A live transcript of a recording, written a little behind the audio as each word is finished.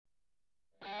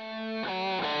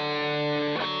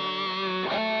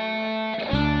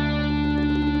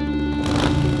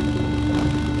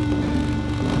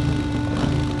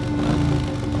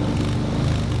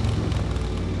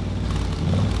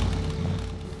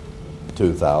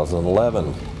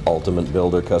2011 Ultimate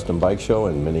Builder Custom Bike Show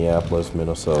in Minneapolis,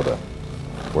 Minnesota.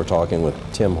 We're talking with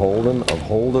Tim Holden of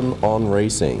Holden on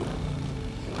Racing.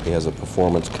 He has a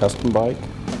performance custom bike.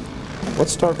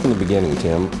 Let's start from the beginning,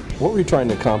 Tim. What were you trying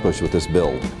to accomplish with this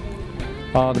build?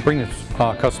 To bring this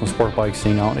custom sport bike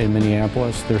scene out in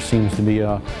Minneapolis. There seems to be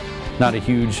not a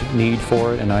huge need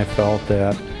for it, and I felt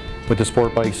that with the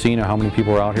sport bike scene and how many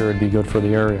people are out here, it'd be good for the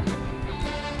area.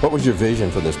 What was your vision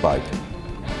for this bike?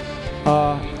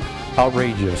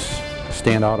 Outrageous.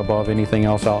 Stand out above anything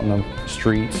else out in the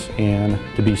streets and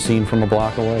to be seen from a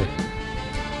block away.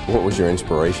 What was your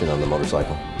inspiration on the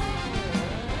motorcycle?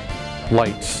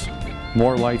 Lights.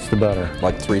 More lights, the better.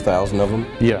 Like 3,000 of them?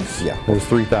 Yes. Yeah. It was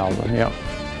 3,000, yeah.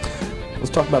 Let's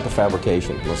talk about the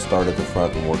fabrication. Let's start at the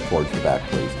front and work towards the back,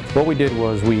 please. What we did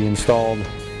was we installed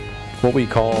what we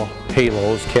call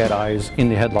halos, cat eyes, in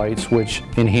the headlights, which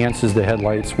enhances the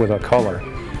headlights with a color.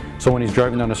 So when he's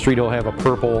driving down the street, he'll have a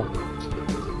purple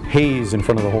haze in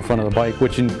front of the whole front of the bike,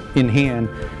 which in hand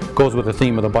goes with the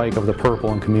theme of the bike of the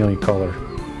purple and chameleon color.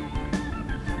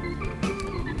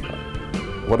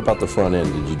 What about the front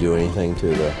end? Did you do anything to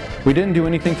the... We didn't do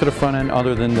anything to the front end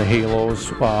other than the halos.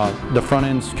 The front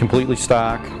end's completely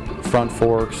stock. Front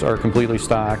forks are completely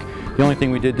stock. The only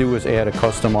thing we did do was add a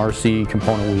custom RC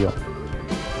component wheel.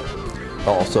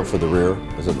 Also for the rear,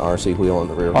 is it an RC wheel on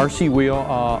the rear? RC wheel,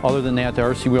 other than that, the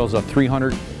RC wheel is a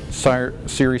 300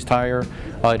 series tire.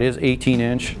 It is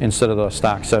 18-inch instead of the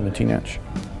stock 17-inch.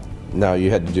 Now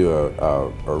you had to do a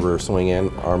rear swing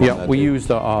in arm? Yeah, we used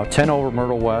a 10 over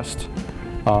Myrtle West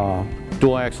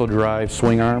dual axle drive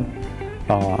swing arm.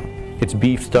 It's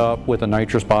beefed up with a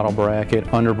nitrous bottle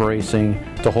bracket, under bracing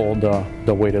to hold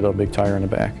the weight of the big tire in the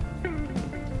back.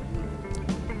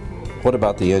 What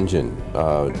about the engine?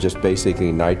 Just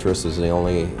basically nitrous is the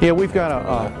only... Yeah, we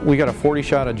got a 40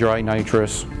 shot of dry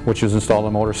nitrous, which is installed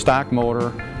in the motor. Stock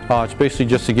motor. It's basically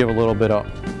just to give a little bit up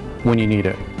when you need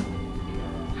it.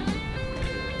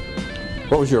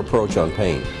 What was your approach on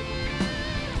paint?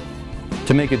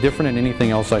 To make it different than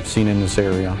anything else I've seen in this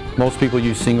area. Most people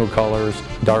use single colors,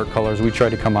 dark colors. We try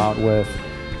to come out with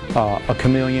a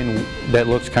chameleon that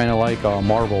looks kind of like a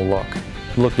marble look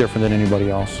different than anybody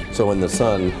else. So in the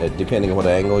sun, depending on what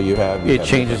angle you have... It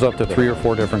changes up to 3 or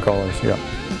 4 different colors, yeah.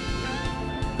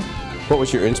 What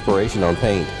was your inspiration on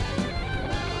paint?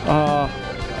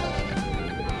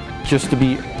 Just to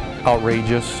be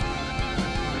outrageous.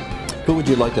 Who would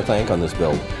you like to thank on this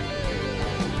build?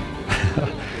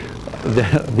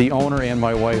 The owner and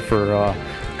my wife for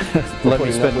letting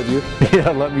me spend with you. Yeah,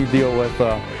 let me deal with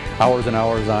hours and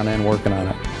hours on end working on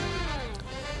it.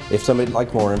 If somebody'd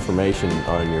like more information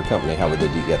on your company, how would they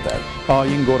get that?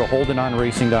 You can go to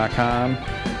holdenonracing.com.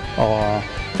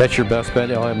 That's your best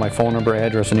bet. I'll have my phone number,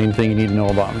 address, and anything you need to know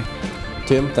about me.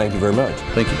 Tim, thank you very much.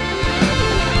 Thank you.